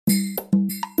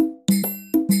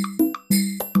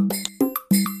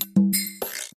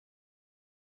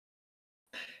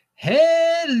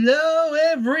Hello,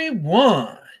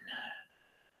 everyone.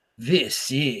 This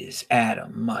is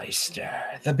Adam Meister,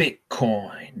 the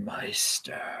Bitcoin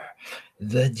Meister,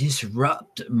 the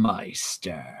Disrupt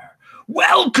Meister.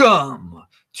 Welcome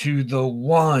to the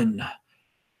One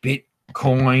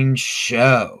Bitcoin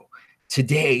Show.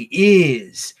 Today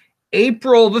is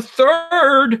April the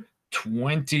 3rd,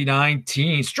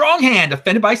 2019. Strong hand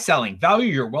offended by selling.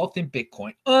 Value your wealth in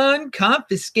Bitcoin.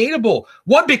 Unconfiscatable.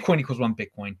 One Bitcoin equals one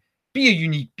Bitcoin. Be a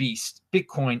unique beast.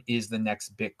 Bitcoin is the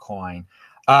next Bitcoin.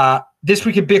 This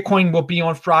week of Bitcoin will be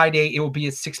on Friday. It will be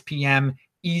at 6 p.m.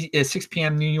 6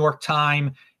 p.m. New York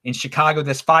time. In Chicago,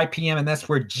 that's 5 p.m. And that's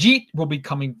where Jeet will be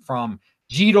coming from.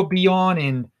 Jeet will be on,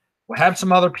 and we'll have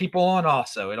some other people on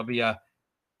also. It'll be a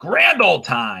grand old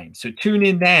time. So tune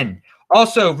in then.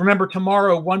 Also, remember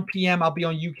tomorrow, 1 p.m., I'll be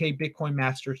on UK Bitcoin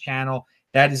Masters channel.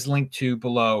 That is linked to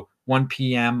below. 1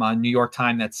 p.m. New York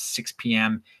time. That's 6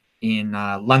 p.m. in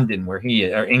London, where he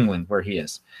is, or England, where he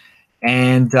is.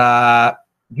 And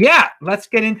yeah, let's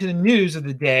get into the news of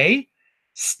the day.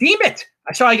 Steemit.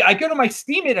 So I go to my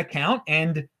Steemit account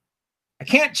and I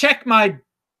can't check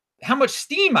how much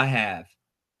Steem I have.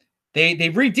 They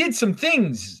redid some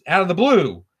things out of the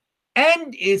blue.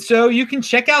 And so you can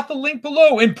check out the link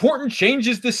below. Important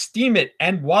changes to Steemit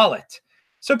and wallet.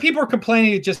 So people are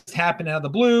complaining it just happened out of the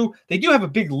blue. They do have a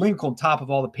big link on top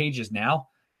of all the pages now.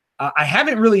 I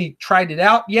haven't really tried it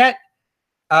out yet.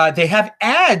 They have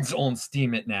ads on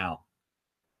Steemit now.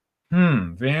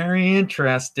 Very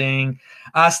interesting.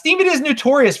 Steemit is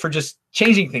notorious for just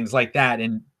changing things like that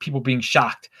and people being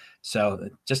shocked. So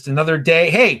just another day.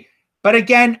 Hey, but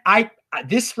again,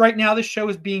 this right now, this show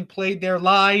is being played there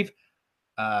live.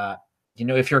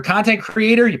 If you're a content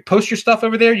creator, you post your stuff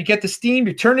over there, you get the Steem,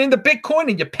 you turn it into Bitcoin,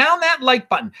 and you pound that like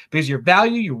button because you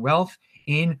value your wealth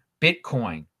in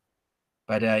Bitcoin.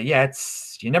 But yeah,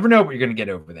 you never know what you're going to get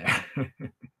over there.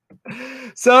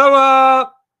 So,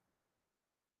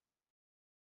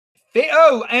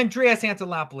 Andreas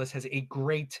Antonopoulos has a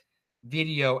great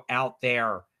video out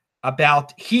there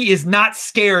about he is not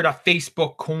scared of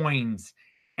Facebook coins.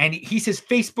 And he says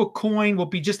Facebook coin will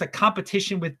be just a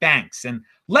competition with banks and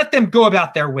let them go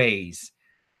about their ways.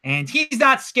 And he's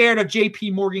not scared of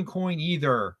JP Morgan coin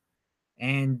either.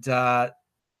 And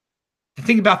the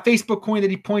thing about Facebook coin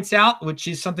that he points out, which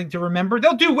is something to remember,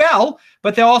 they'll do well,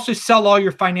 but they'll also sell all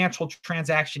your financial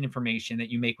transaction information that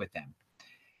you make with them.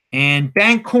 And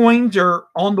bank coins are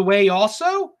on the way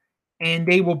also, and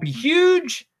they will be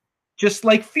huge, just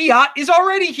like fiat is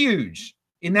already huge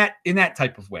in that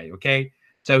type of way, okay?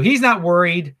 So he's not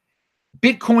worried.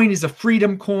 Bitcoin is a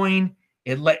freedom coin.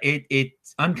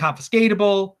 It's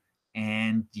unconfiscatable,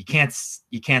 and you can't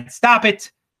stop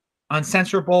it.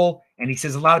 Uncensorable. And he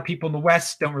says a lot of people in the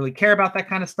West don't really care about that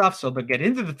kind of stuff, so they'll get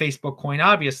into the Facebook coin,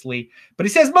 obviously. But he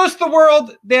says most of the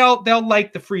world, they'll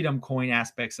like the freedom coin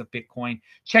aspects of Bitcoin.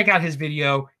 Check out his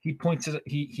video. He points to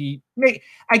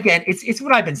again, it's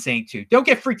what I've been saying too. Don't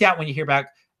get freaked out when you hear about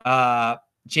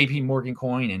JP Morgan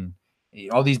coin and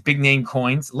all these big name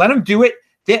coins. Let them do it.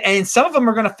 And some of them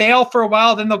are going to fail for a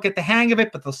while, then they'll get the hang of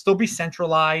it, but they'll still be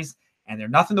centralized and they're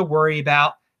nothing to worry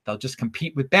about. They'll just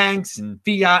compete with banks and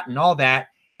fiat and all that.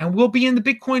 And we'll be in the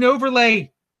Bitcoin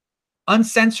overlay,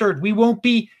 uncensored. We won't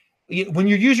be, when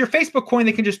you use your Facebook coin,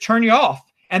 they can just turn you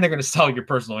off and they're going to sell your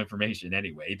personal information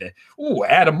anyway.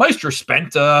 Adam Meister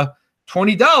spent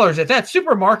 $20 at that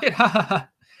supermarket. And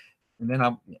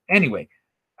then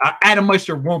Adam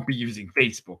Meister won't be using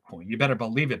Facebook coin. You better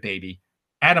believe it, baby.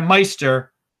 Adam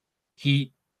Meister,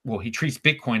 he treats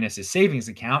Bitcoin as his savings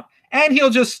account, and he'll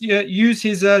just use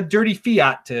his dirty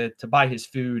fiat to buy his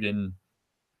food and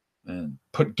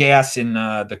put gas in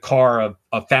the car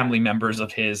of family members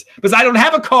of his. Because I don't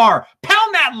have a car.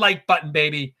 Pound that like button,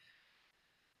 baby.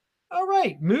 All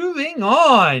right, moving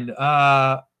on.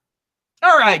 All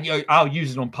right, I'll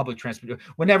use it on public transport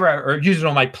or use it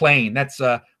on my plane. That's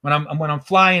when I'm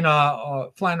flying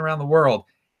around the world.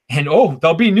 And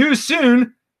there'll be news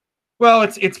soon. Well,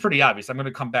 it's pretty obvious. I'm going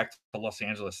to come back to Los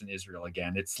Angeles and Israel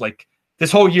again. It's like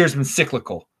this whole year's been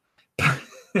cyclical.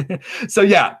 So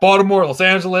yeah, Baltimore, Los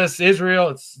Angeles, Israel,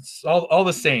 it's all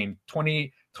the same.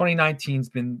 2019's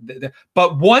been,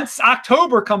 but once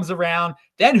October comes around,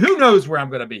 then who knows where I'm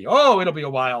going to be? It'll be a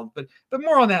while, but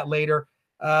more on that later.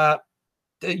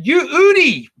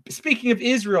 Udi, speaking of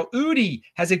Israel, Udi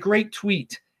has a great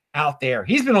tweet out there.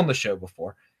 He's been on the show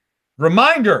before.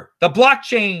 Reminder, the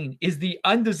blockchain is the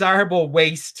undesirable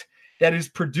waste that is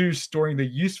produced during the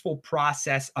useful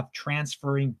process of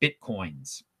transferring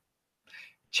Bitcoins.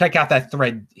 Check out that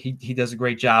thread. He does a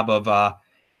great job of,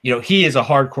 he is a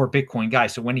hardcore Bitcoin guy.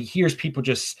 So when he hears people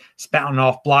just spouting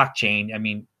off blockchain, I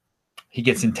mean, He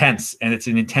gets intense, and it's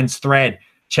an intense thread.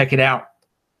 Check it out.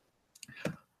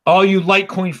 All you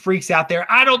Litecoin freaks out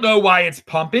there, I don't know why it's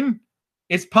pumping.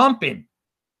 It's pumping.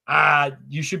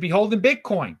 You should be holding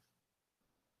Bitcoin.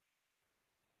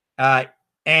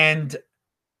 And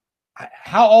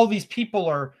how all these people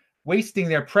are wasting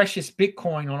their precious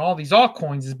Bitcoin on all these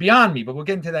altcoins is beyond me, but we'll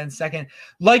get into that in a second.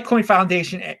 Litecoin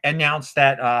Foundation announced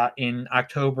that in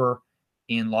October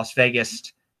in Las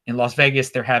Vegas. In Las Vegas,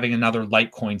 they're having another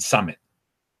Litecoin summit.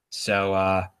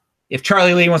 So if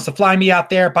Charlie Lee wants to fly me out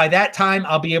there, by that time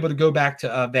I'll be able to go back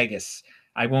to Vegas.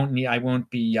 I won't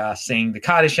be saying the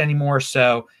Kaddish anymore.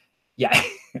 So yeah,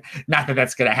 not that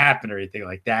that's going to happen or anything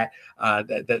like that.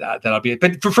 That'll be it.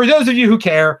 But for those of you who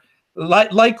care,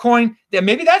 Litecoin,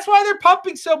 maybe that's why they're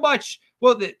pumping so much.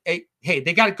 Well, hey,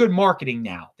 they got good marketing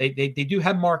now. They do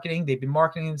have marketing. They've been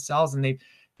marketing themselves, and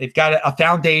they've got a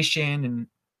foundation. And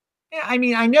yeah, I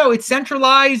mean, I know it's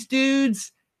centralized,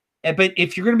 dudes. But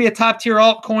if you're going to be a top tier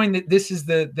altcoin, this is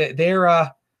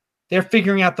they're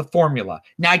figuring out the formula.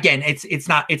 Now, again, it's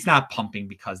not pumping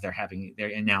because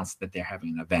they announced that they're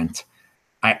having an event.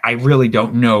 I really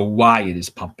don't know why it is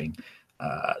pumping.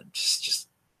 Just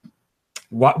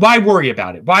why worry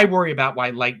about it? Why worry about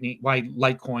why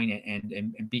Litecoin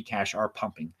and Bcash are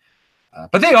pumping?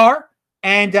 But they are.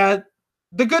 And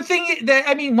the good thing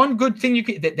one good thing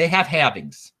they have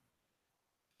halvings.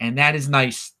 And that is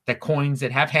nice that coins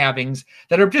that have halvings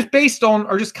that are just based on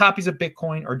or just copies of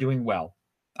Bitcoin are doing well.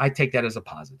 I take that as a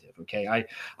positive. Okay.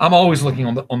 I'm always looking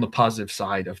on the positive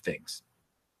side of things.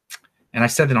 And I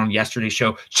said that on yesterday's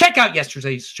show. Check out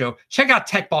yesterday's show. Check out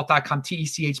techbalt.com,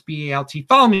 TECHBALT.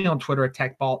 Follow me on Twitter at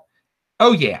techbalt.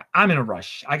 Oh yeah, I'm in a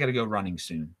rush. I got to go running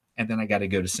soon. And then I got to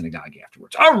go to synagogue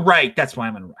afterwards. All right. That's why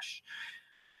I'm in a rush.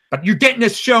 But you're getting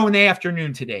this show in the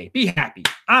afternoon today. Be happy.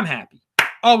 I'm happy.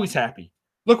 Always happy.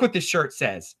 Look what this shirt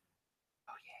says.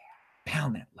 Oh, yeah.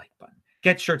 Pound that like button.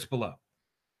 Get shirts below.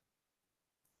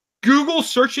 Google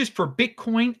searches for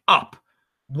Bitcoin up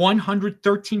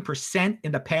 113%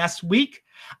 in the past week.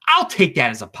 I'll take that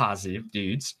as a positive,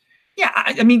 dudes. Yeah,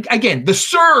 I mean, again, the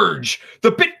surge,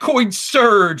 the Bitcoin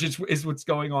surge is what's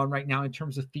going on right now in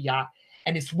terms of fiat.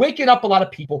 And it's waking up a lot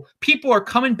of people. People are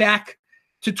coming back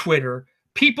to Twitter.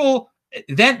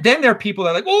 Then there are people that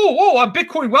are like, oh, I'm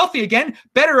Bitcoin wealthy again.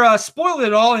 Better spoil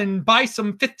it all and buy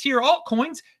some fifth tier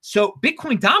altcoins. So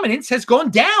Bitcoin dominance has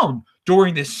gone down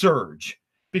during this surge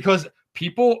because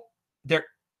people,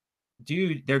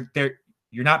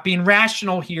 you're not being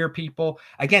rational here, people.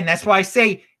 Again, that's why I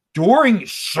say during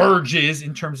surges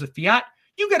in terms of fiat,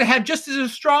 you got to have just as a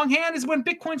strong hand as when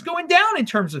Bitcoin's going down in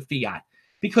terms of fiat,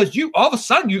 because all of a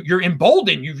sudden you're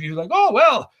emboldened. You're like, oh,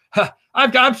 well,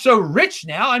 I'm so rich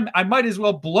now. I might as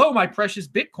well blow my precious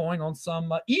Bitcoin on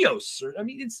some EOS.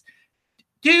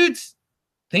 Dudes,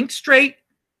 think straight.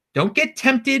 Don't get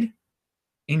tempted.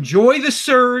 Enjoy the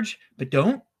surge, but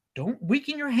don't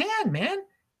weaken your hand, man.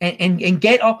 And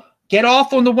get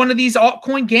off on one of these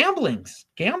altcoin gamblers.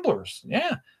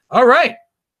 Yeah. All right.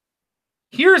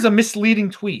 Here's a misleading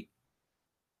tweet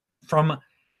from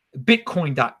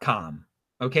Bitcoin.com.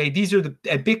 Okay, these are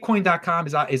Bitcoin.com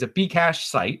is a Bcash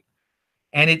site,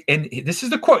 and this is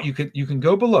the quote. You can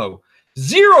go below.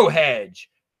 Zero hedge,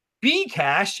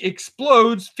 Bcash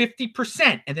explodes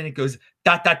 50%, and then it goes ...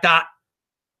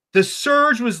 The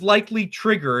surge was likely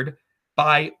triggered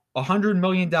by $100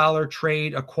 million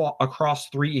trade across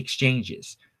 3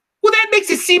 exchanges. Well, that makes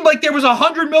it seem like there was a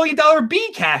 $100 million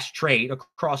Bcash trade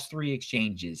across 3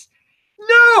 exchanges.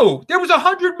 No, there was a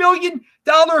 $100 million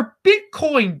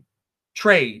Bitcoin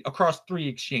trade across 3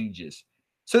 exchanges.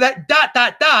 So that ...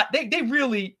 they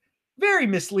really very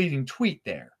misleading tweet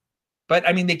there. But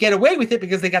I mean, they get away with it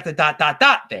because they got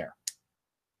the ... there.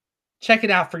 Check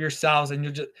it out for yourselves. And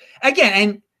you'll just, again,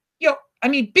 and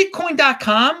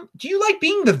Bitcoin.com, do you like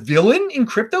being the villain in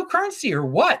cryptocurrency or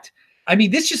what? I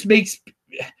mean, this just makes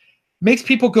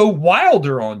people go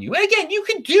wilder on you. And again, you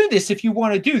can do this if you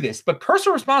want to do this, but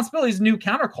personal responsibility is a new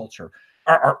counterculture.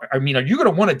 Are you going to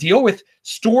want to deal with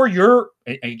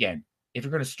again, if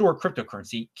you're going to store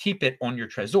cryptocurrency, keep it on your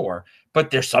Trezor. But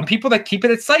there's some people that keep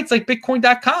it at sites like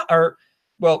Bitcoin.com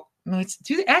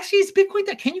is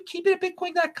Bitcoin. Can you keep it at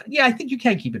Bitcoin.com? Yeah, I think you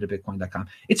can keep it at Bitcoin.com.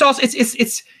 It's also,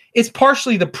 it's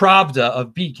partially the Pravda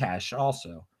of Bcash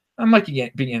also. I might be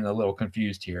getting a little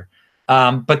confused here.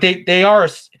 But they are,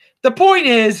 the point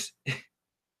is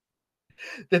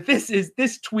that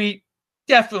this tweet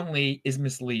definitely is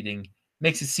misleading.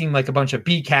 Makes it seem like a bunch of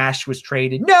Bcash was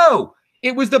traded. No,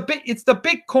 it's the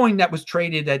Bitcoin that was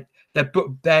traded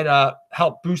that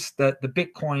helped boost the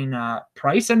Bitcoin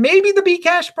price, and maybe the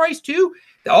Bcash price too.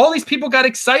 All these people got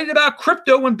excited about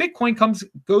crypto when Bitcoin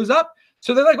goes up.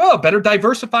 So they're like, well, better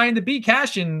diversify into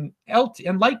Bcash and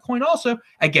Litecoin also.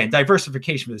 Again,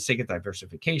 diversification for the sake of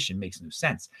diversification makes no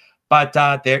sense. But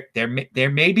there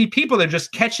may be people that are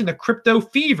just catching the crypto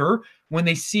fever when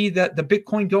they see the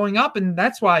Bitcoin going up, and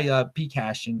that's why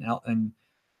Bcash and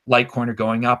Litecoin are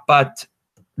going up. But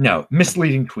no,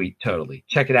 misleading tweet, totally.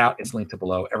 Check it out. It's linked to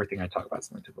below. Everything I talk about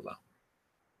is linked to below.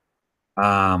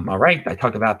 All right, I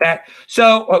talked about that.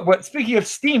 So speaking of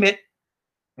Steemit,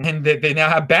 and they now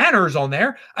have banners on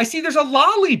there. I see there's a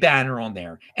Lolly banner on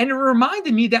there. And it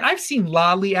reminded me that I've seen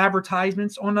Lolly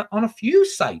advertisements on a few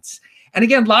sites. And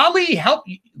again, Lolly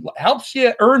helps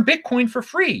you earn Bitcoin for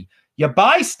free. You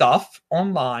buy stuff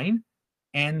online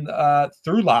and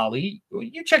through Lolly.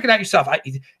 You check it out yourself.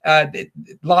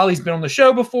 Lolly's been on the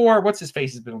show before. What's his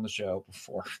face has been on the show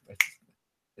before?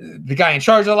 The guy in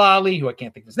charge of Lolly, who I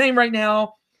can't think of his name right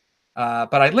now.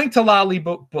 But I linked to Lolly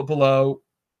below.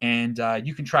 And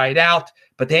you can try it out.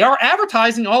 But they are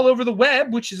advertising all over the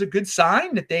web, which is a good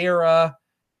sign that they are,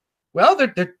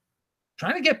 they're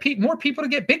trying to get more people to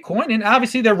get Bitcoin. And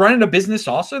obviously, they're running a business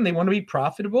also, and they want to be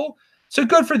profitable. So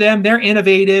good for them. They're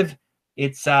innovative.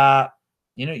 It's,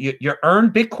 you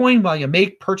earn Bitcoin while you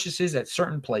make purchases at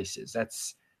certain places.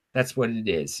 That's what it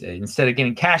is. Instead of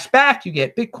getting cash back, you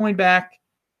get Bitcoin back,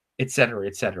 et cetera,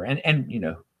 et cetera. And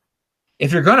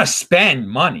if you're going to spend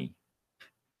money,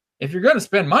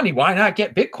 why not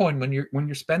get Bitcoin when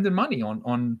you're spending money on?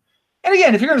 And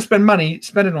again, if you're going to spend money,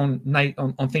 spend it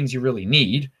on things you really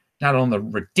need, not on the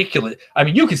ridiculous. I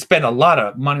mean, you can spend a lot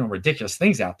of money on ridiculous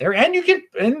things out there,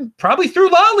 and probably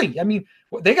through Lolly. I mean,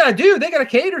 what they got to do, they got to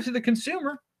cater to the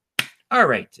consumer. All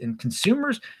right, and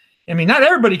consumers. I mean, not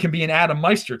everybody can be an Adam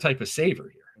Meister type of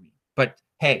saver here. But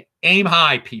hey, aim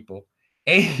high, people.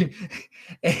 Aim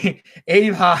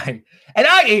high, and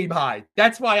I aim high.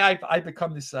 That's why I've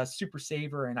become this super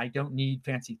saver, and I don't need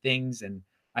fancy things, and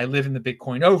I live in the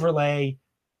Bitcoin overlay.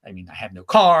 I mean, I have no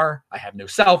car, I have no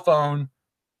cell phone,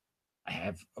 I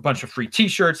have a bunch of free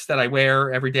T-shirts that I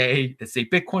wear every day that say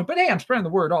Bitcoin. But hey, I'm spreading the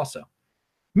word also.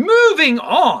 Moving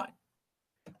on.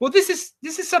 Well, this is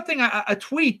something a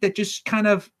tweet that just kind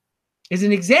of is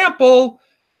an example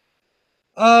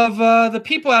of the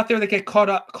people out there that get caught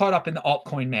up in the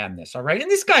altcoin madness. All right. And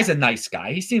this guy's a nice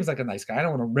guy. He seems like a nice guy. I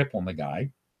don't want to rip on the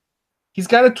guy. He's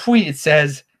got a tweet. It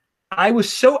says, I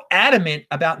was so adamant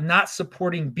about not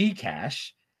supporting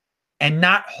Bcash and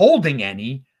not holding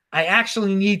any. I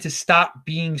actually need to stop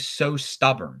being so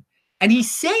stubborn. And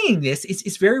he's saying this,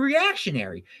 it's very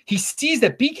reactionary. He sees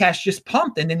that Bcash just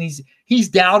pumped, and then he's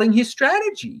doubting his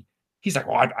strategy. He's like,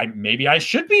 well, maybe I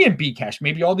should be in Bcash.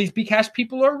 Maybe all these Bcash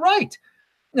people are right.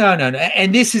 No.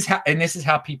 And this is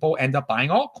how people end up buying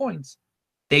altcoins.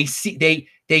 They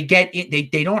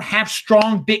don't have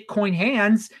strong Bitcoin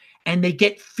hands, and they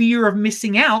get fear of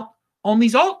missing out on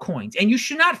these altcoins. And you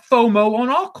should not FOMO on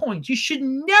altcoins. You should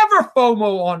never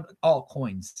FOMO on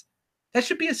altcoins. That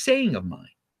should be a saying of mine.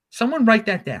 Someone write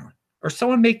that down, or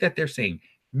someone make that their saying.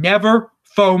 Never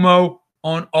FOMO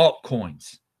on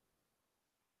altcoins.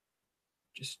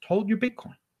 Just hold your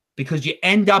Bitcoin, because you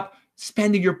end up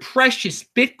spending your precious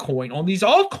Bitcoin on these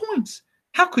altcoins.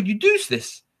 How could you do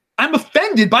this? I'm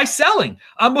offended by selling.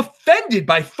 I'm offended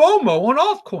by FOMO on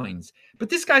altcoins. But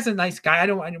this guy's a nice guy. I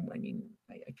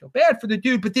feel bad for the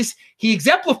dude, but he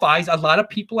exemplifies a lot of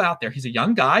people out there. He's a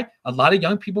young guy. A lot of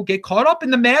young people get caught up in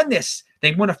the madness.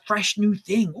 They want a fresh new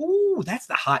thing. Ooh, that's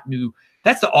the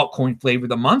altcoin flavor of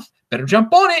the month. Better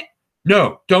jump on it.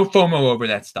 No, don't FOMO over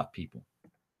that stuff, people.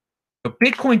 But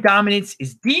Bitcoin dominance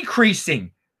is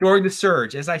decreasing during the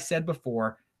surge. As I said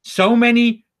before, so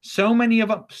many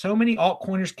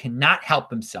altcoiners cannot help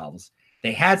themselves.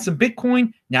 They had some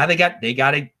Bitcoin. Now they got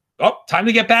time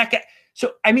to get back at.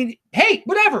 So, I mean, hey,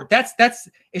 whatever.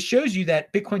 It shows you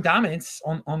that Bitcoin dominance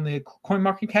on the coin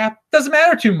market cap doesn't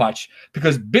matter too much,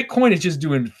 because Bitcoin is just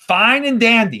doing fine and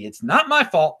dandy. It's not my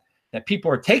fault that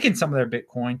people are taking some of their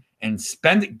Bitcoin and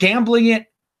gambling it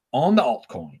on the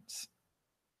altcoins.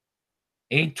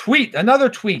 Another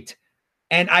tweet.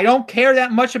 And I don't care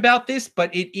that much about this,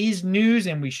 but it is news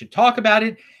and we should talk about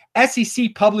it.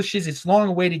 SEC publishes its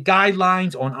long-awaited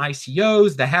guidelines on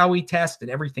ICOs, the Howey test, and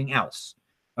everything else.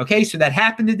 Okay, so that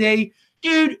happened today.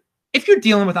 Dude, if you're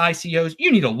dealing with ICOs,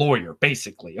 you need a lawyer,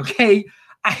 basically, okay?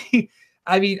 And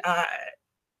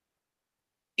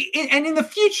in the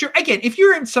future, again, if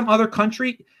you're in some other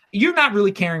country, you're not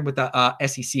really caring what the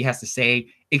SEC has to say,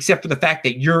 except for the fact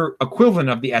that your equivalent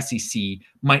of the SEC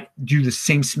might do the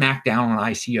same smackdown on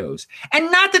ICOs. And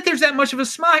not that there's that much of a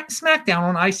smackdown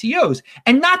on ICOs.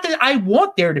 And not that I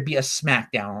want there to be a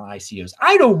smackdown on ICOs.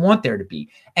 I don't want there to be.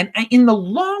 And in the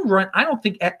long run, I don't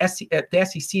think the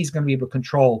SEC is going to be able to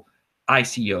control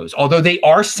ICOs, although they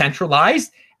are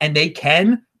centralized and they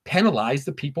can penalize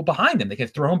the people behind them. They can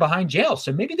throw them behind jail.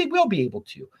 So maybe they will be able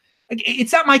to.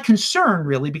 It's not my concern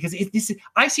really, because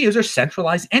ICOs are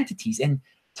centralized entities. And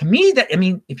to me,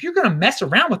 if you're going to mess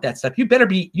around with that stuff, you better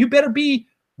be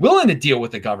willing to deal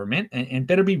with the government and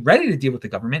better be ready to deal with the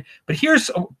government. But here's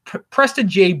Preston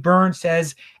J. Byrne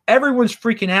says, everyone's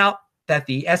freaking out that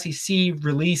the SEC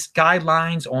released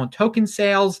guidelines on token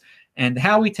sales and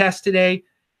how we test today.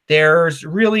 There's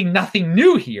really nothing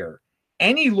new here.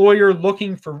 Any lawyer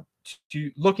looking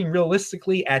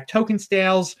realistically at token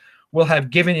sales will have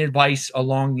given advice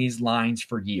along these lines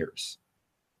for years.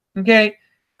 Okay,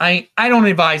 I don't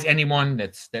advise anyone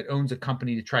that owns a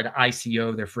company to try to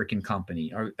ICO their freaking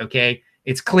company. Okay,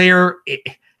 it's clear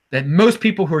that most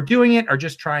people who are doing it are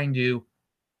just trying to.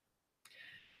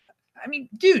 I mean,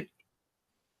 dude,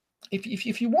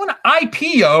 if you want to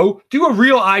IPO, do a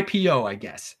real IPO, I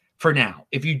guess, for now.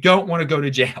 If you don't want to go to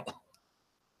jail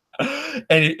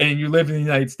and you live in the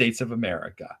United States of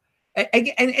America.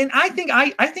 And I think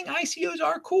ICOs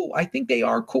are cool. I think they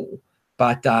are cool,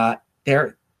 but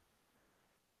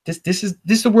this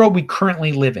is the world we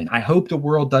currently live in. I hope the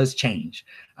world does change.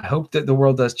 I hope that the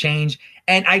world does change,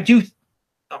 and I do.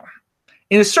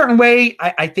 In a certain way,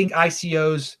 I think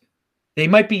ICOs, they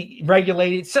might be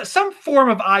regulated. So some form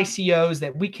of ICOs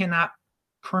that we cannot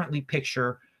currently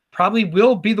picture probably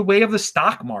will be the way of the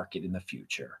stock market in the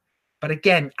future. But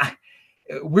again,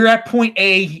 we're at point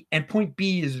A and point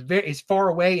B is far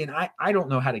away, and I don't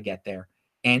know how to get there.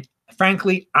 And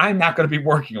frankly, I'm not going to be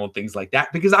working on things like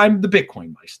that because I'm the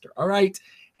Bitcoin Meister. All right.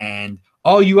 And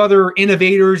all you other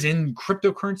innovators in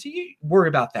cryptocurrency, you worry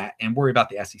about that and worry about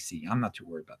the SEC. I'm not too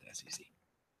worried about the SEC.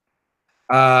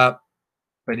 But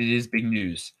it is big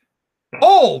news.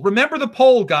 Poll. Remember the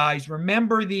poll, guys.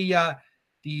 Remember the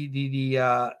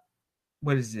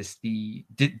what is this? The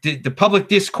public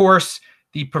discourse,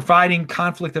 the providing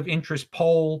conflict of interest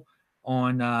poll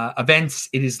on events.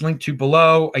 It is linked to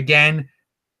below. Again,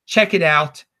 check it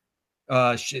out.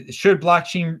 Should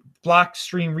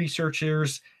blockstream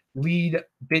researchers lead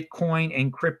Bitcoin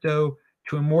and crypto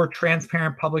to a more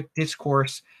transparent public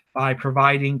discourse by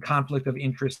providing conflict of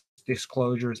interest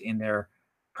disclosures in their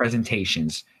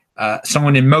presentations?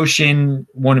 Someone in Motion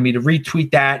wanted me to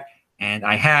retweet that, and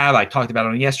I talked about it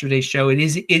on yesterday's show. It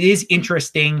is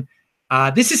interesting.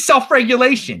 This is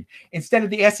self-regulation. Instead of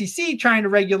the SEC trying to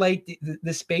regulate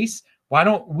the space, why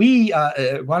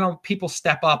don't people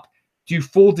step up, do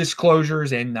full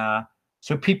disclosures, and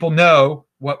so people know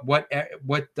what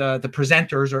the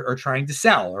presenters are trying to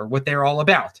sell or what they're all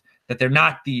about, that they're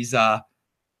not these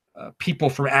people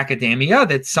from academia,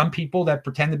 that some people that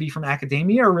pretend to be from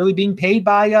academia are really being paid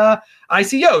by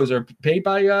ICOs or paid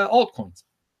by altcoins.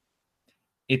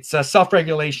 It's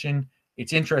self-regulation.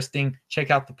 It's interesting.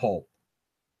 Check out the poll.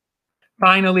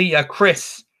 Finally,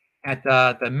 Chris at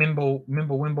the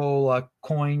Mimblewimble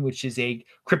coin, which is a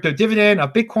crypto dividend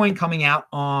of Bitcoin, coming out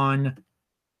on,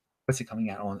 what's it coming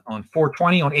out on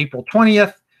 4/20, on April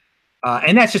 20th.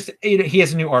 And that's just, he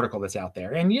has a new article that's out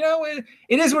there, and it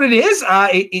is what it is.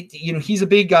 He's a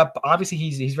big, obviously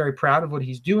he's very proud of what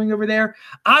he's doing over there.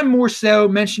 I'm more so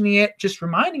mentioning it, just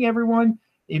reminding everyone,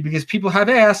 because people have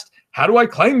asked, how do I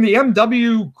claim the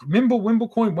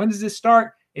Mimblewimble coin? When does this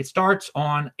start? It starts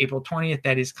on April 20th.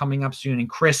 That is coming up soon. And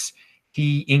Chris,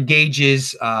 he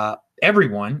engages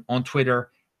everyone on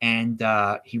Twitter, and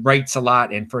he writes a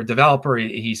lot. And for a developer,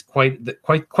 he's quite the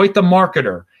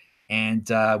marketer.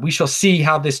 And we shall see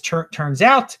how this turns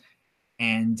out.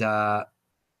 And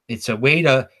it's a way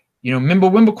to,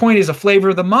 Mimblewimble coin is a flavor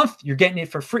of the month. You're getting it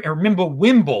for free. Or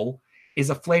Mimblewimble is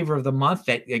a flavor of the month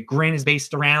that Grin is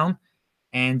based around.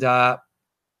 And we're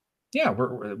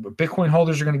Bitcoin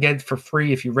holders are going to get it for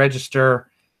free if you register.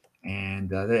 And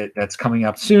that's coming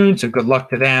up soon. So good luck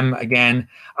to them. Again,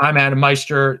 I'm Adam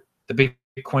Meister, the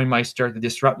Bitcoin Meister, the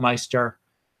Disrupt Meister.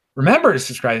 Remember to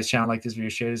subscribe to this channel, like this video,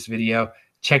 share this video.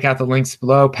 Check out the links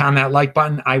below. Pound that like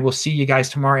button. I will see you guys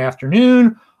tomorrow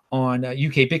afternoon on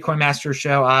UK Bitcoin Master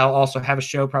Show. I'll also have a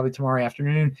show probably tomorrow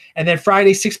afternoon. And then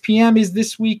Friday, 6 p.m. is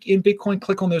This Week in Bitcoin.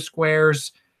 Click on those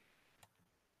squares.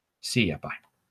 See ya. Bye.